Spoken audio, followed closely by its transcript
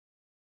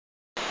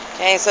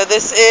Okay, so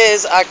this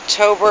is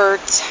October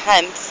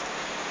 10th.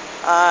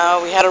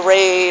 We had a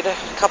raid a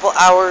couple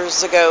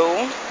hours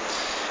ago.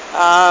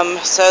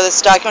 So this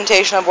is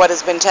documentation of what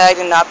has been tagged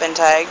and not been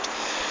tagged.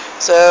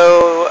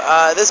 So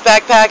this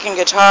backpack and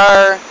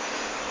guitar,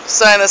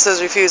 sign that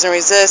says refuse and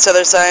resist,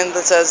 other sign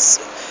that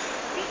says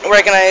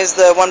recognize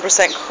the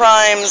 1%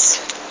 crimes,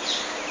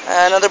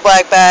 another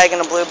black bag and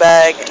a blue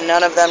bag,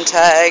 none of them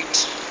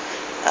tagged.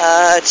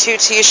 2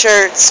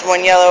 t-shirts,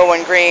 one yellow,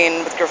 one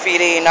green with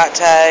graffiti, not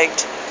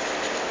tagged.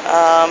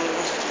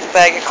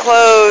 Bag of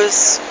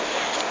clothes,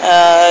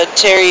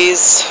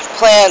 Terry's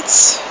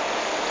plants,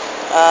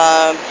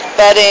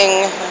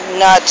 bedding,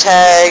 not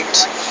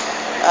tagged,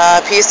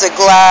 piece of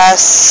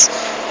glass,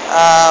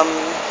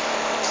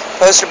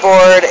 poster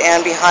board,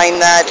 and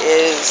behind that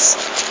is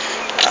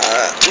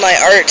my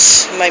art,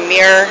 my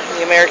mirror,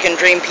 the American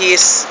Dream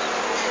piece,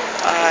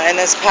 and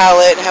this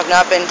palette have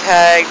not been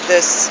tagged.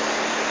 This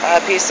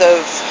piece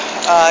of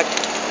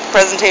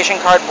presentation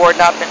cardboard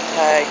not been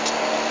tagged.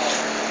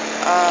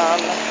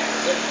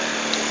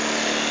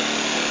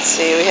 Let's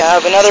see, we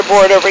have another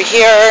board over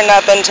here,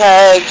 not been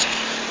tagged.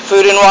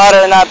 Food and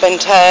water, not been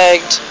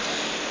tagged.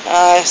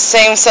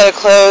 Same set of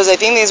clothes. I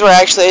think these were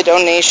actually a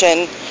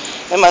donation.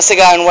 It must have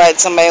gotten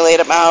wet. Somebody laid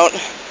them out.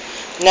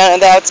 None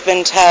of that's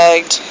been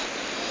tagged.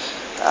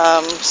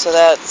 So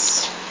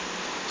that's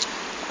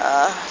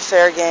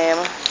fair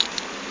game.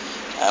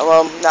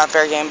 Well, not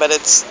fair game, but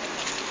it's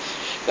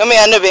going to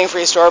end up being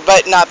free store,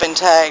 but not been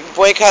tagged.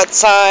 Boycott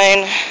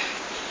sign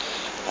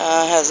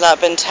has not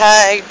been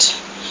tagged.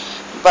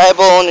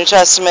 Bible, New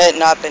Testament,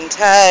 not been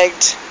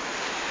tagged.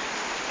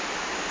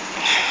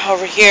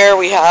 Over here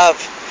we have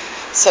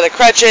a set of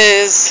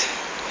crutches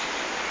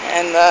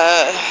and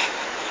the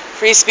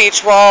free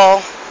speech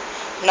wall,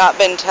 not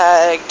been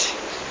tagged.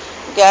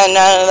 Again,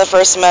 none of the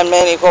First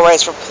Amendment, equal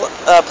rights for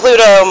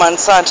Pluto,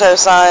 Monsanto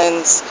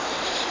signs.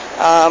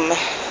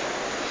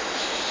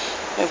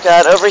 We've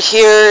got over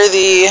here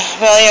the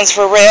Millions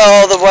for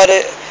Rail, the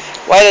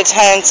white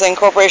tents and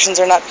corporations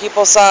are not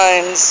people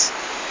signs.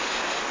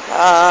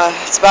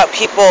 It's about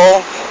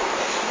people,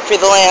 free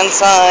the land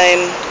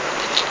sign,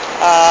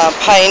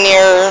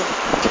 Pioneer,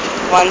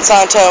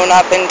 Monsanto,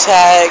 not been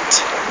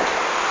tagged.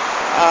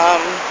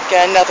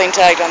 Again, nothing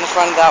tagged on the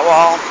front of that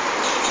wall.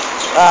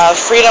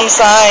 Freedom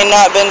sign,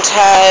 not been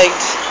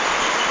tagged.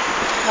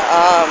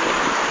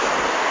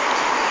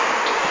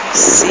 Let's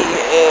see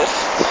if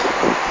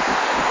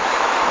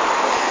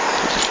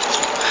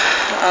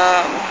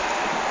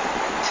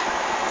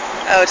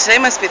oh, today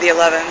must be the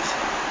 11th.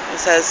 It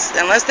says,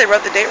 unless they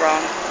wrote the date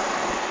wrong.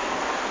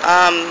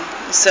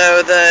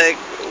 So the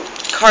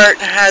cart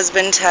has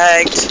been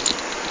tagged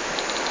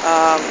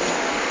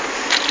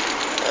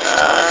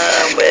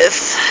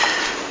with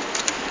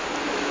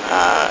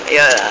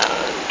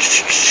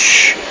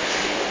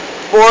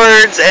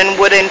boards and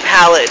wooden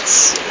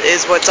pallets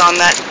is what's on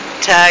that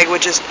tag,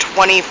 which is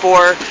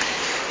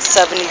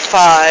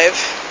 $24.75.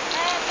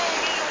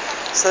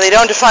 So they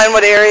don't define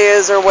what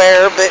areas or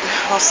where, but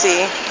we'll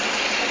see.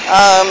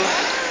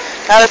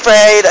 Not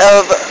afraid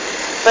of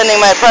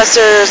offending my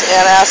oppressors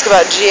and ask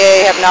about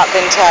GA have not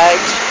been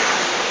tagged.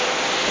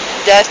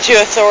 Death to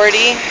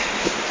authority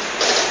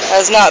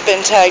has not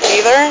been tagged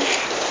either.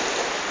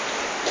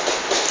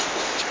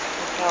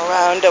 Go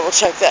around, double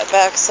check that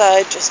back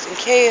side just in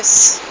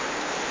case.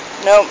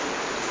 Nope.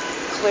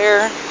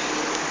 Clear.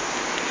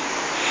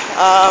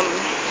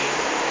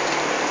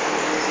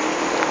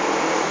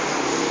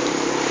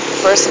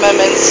 First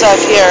Amendment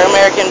stuff here.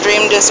 American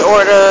Dream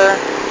Disorder,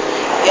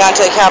 the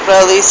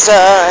Anti-Capitalista,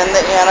 and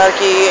the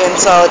Anarchy in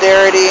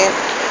Solidarity.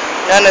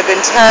 None have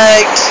been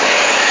tagged.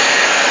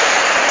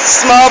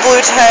 Small blue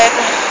tent.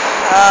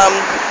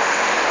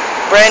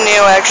 Brand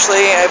new,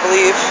 actually, I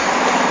believe.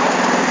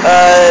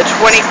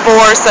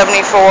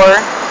 $24.74.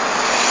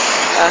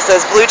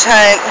 Says blue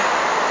tent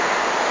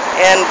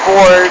and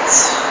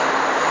boards.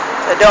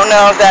 I don't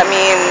know if that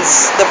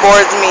means the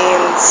boards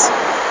means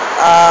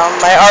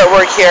my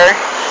artwork here.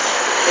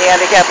 The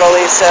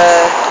Anti-Capitalista,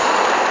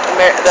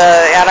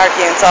 the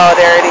Anarchy and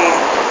Solidarity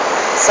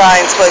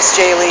signs plus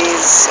J.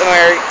 Lee's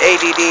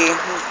ADD.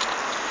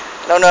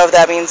 Don't know if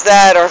that means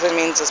that or if it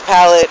means this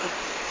palette.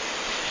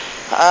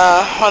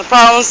 One of the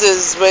problems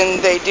is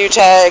when they do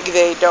tag,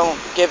 they don't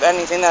give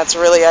anything that's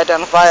really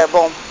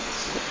identifiable.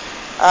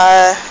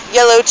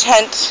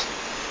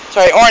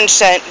 Orange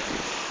tent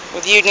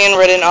with Union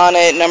written on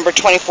it, number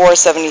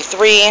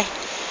 2473.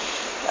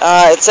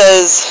 It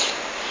says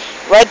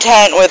red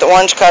tent with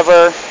orange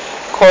cover,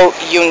 quote,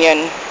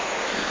 Union.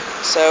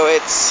 So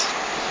it's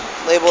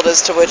labeled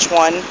as to which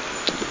one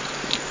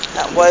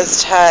that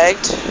was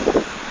tagged.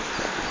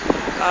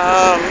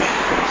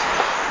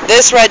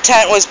 This red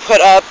tent was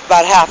put up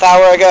about a half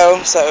hour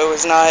ago, so it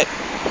was not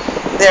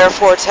there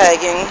for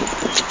tagging.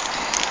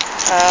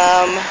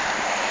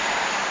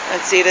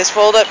 Let's see, this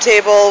fold-up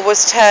table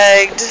was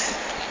tagged.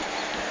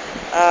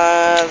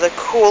 The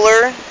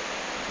cooler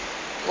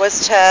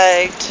was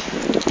tagged.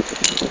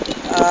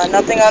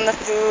 Nothing on the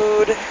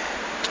food.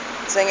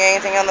 Saying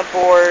anything on the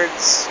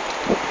boards.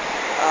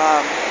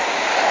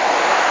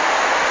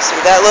 So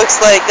that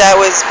looks like that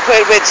was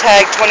put with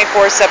tag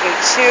 2472,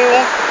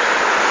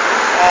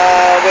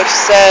 which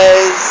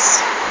says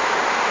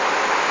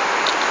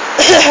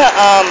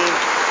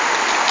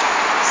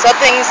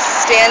something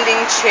standing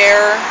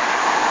chair.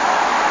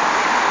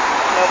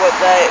 I don't know what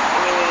that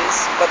means,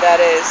 what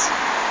that is.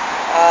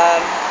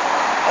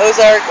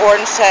 Ozark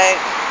orange tent,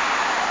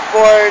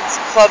 boards,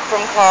 club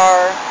from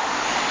car,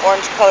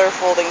 orange color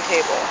folding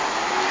table.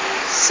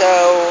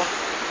 So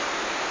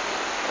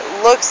it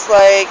looks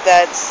like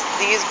that's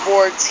these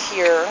boards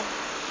here,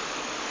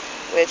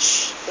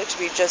 which look to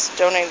be just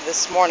donated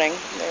this morning.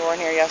 They weren't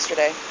here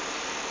yesterday.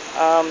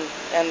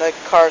 And the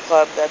car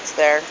club that's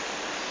there.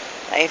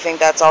 I think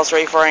that's also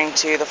referring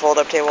to the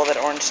fold-up table, that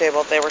orange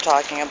table they were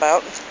talking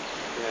about.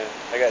 Yeah,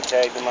 I got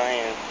tagged in my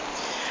hand.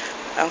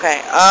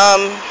 Okay,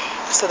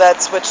 so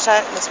that's which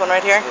tent? This one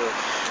right here? Yeah.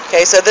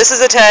 Okay, so this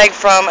is a tag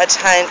from a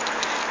tent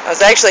that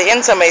was actually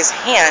in somebody's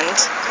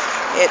hand.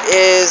 It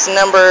is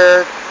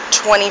number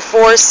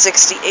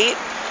 2468.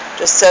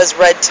 Just says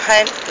red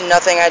tent,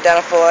 nothing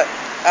identifiable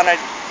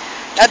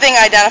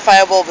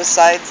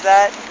besides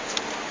that.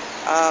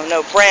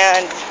 No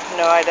brand,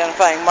 no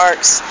identifying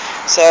marks.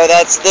 So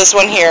that's this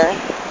one here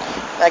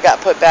that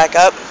got put back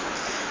up.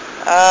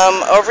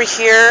 Over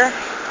here,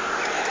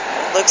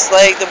 it looks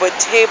like the wood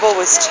table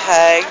was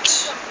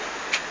tagged.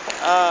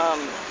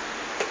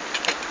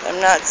 I'm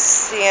not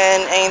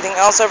seeing anything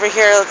else over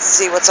here. Let's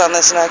see what's on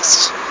this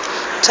next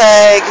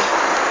tag.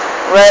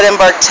 Red and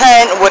bark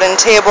tent, wooden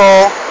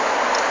table,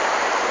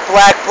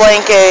 black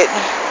blanket,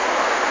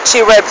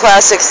 2 red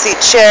plastic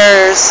seat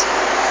chairs,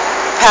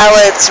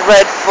 pallets,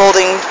 red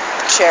folding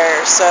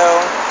chairs. So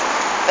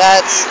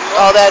that's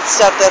all that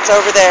stuff that's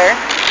over there.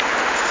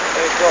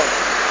 Hey, Clark.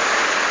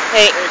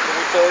 Hey. Hey, can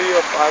we fill you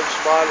a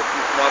 5-spot if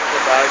you come up to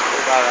the bag for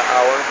about an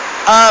hour?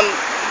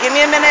 Give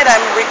me a minute.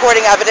 I'm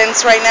recording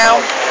evidence right now.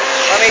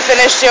 Okay. Let me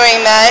finish doing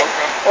that,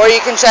 Okay. or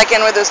you can check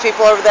in with those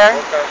people over there.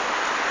 Okay.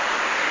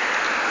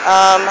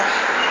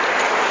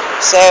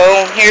 So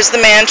here's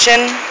the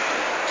mansion.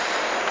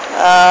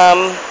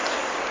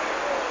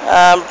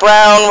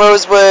 Brown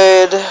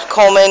rosewood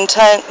Coleman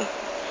tent,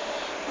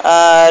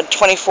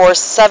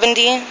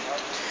 2470.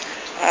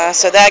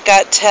 So that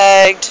got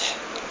tagged.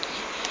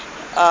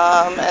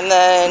 And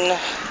then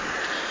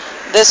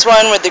this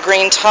one with the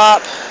green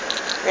top,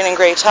 green and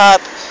gray top,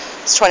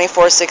 it's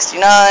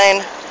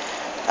 2469.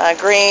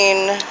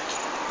 Green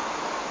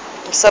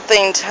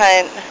something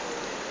tent,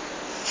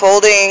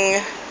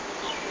 folding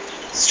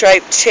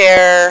striped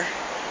chair,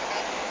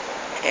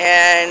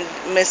 and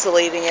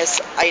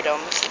miscellaneous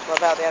items. Love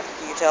how they have to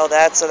detail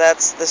that. So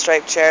that's the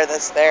striped chair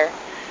that's there.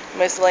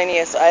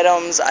 Miscellaneous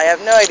items. I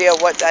have no idea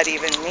what that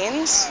even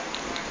means,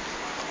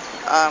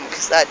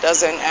 because that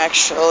doesn't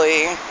tell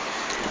you.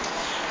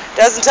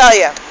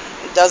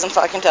 It doesn't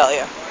fucking tell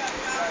you.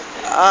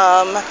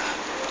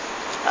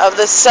 Of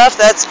the stuff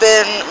that's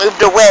been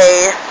moved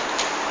away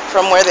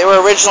from where they were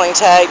originally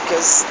tagged,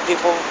 because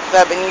people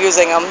have been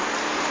using them,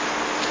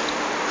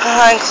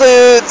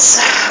 includes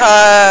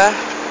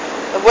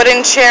the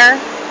wooden chair.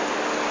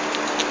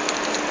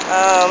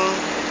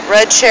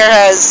 Red chair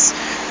has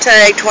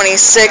tag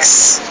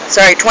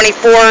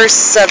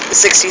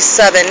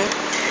 2467.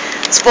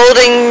 It's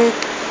folding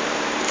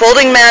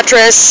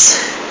mattress,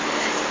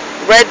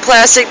 red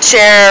plastic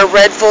chair,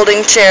 red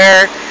folding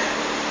chair,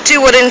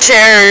 2 wooden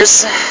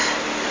chairs,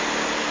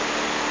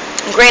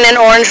 green and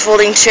orange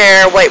folding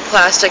chair, white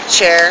plastic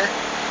chair.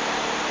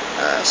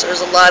 So there's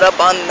a lot up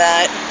on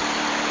that.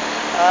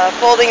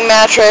 Folding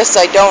mattress,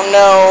 I don't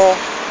know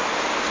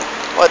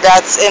what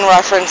that's in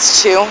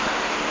reference to.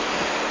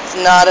 It's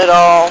not at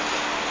all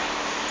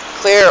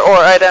clear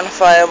or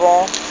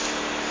identifiable,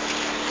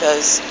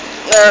 because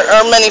there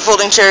are many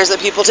folding chairs that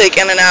people take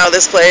in and out of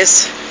this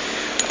place.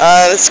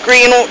 This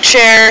green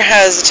chair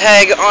has a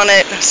tag on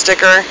it, a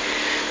sticker.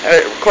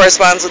 It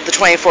corresponds with the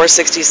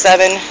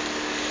 2467.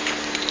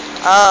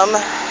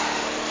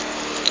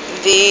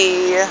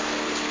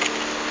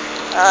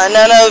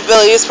 None of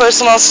Billy's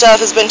personal stuff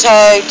has been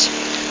tagged.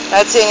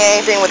 Not seeing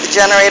anything with the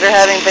generator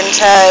having been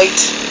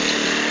tagged.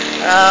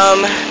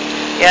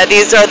 Yeah,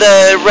 these are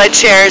the red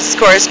chairs. This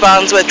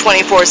corresponds with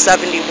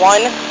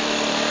 2471.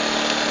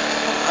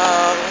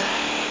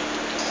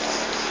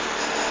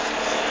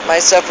 My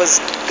stuff was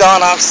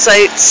gone off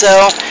site,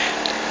 so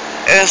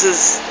this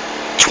is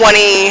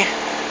 20.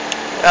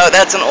 Oh,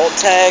 that's an old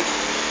tag.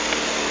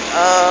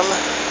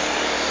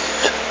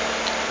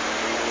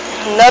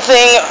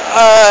 Nothing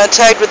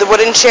tagged with the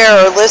wooden chair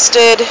or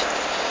listed.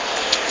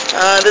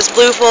 This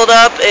blue fold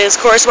up is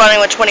corresponding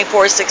with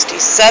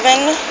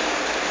 2467.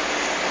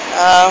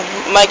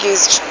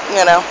 Mikey's,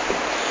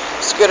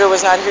 scooter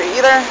was not here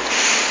either.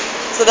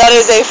 So that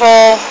is a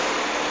full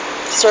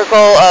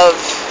circle of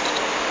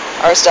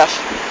our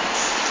stuff.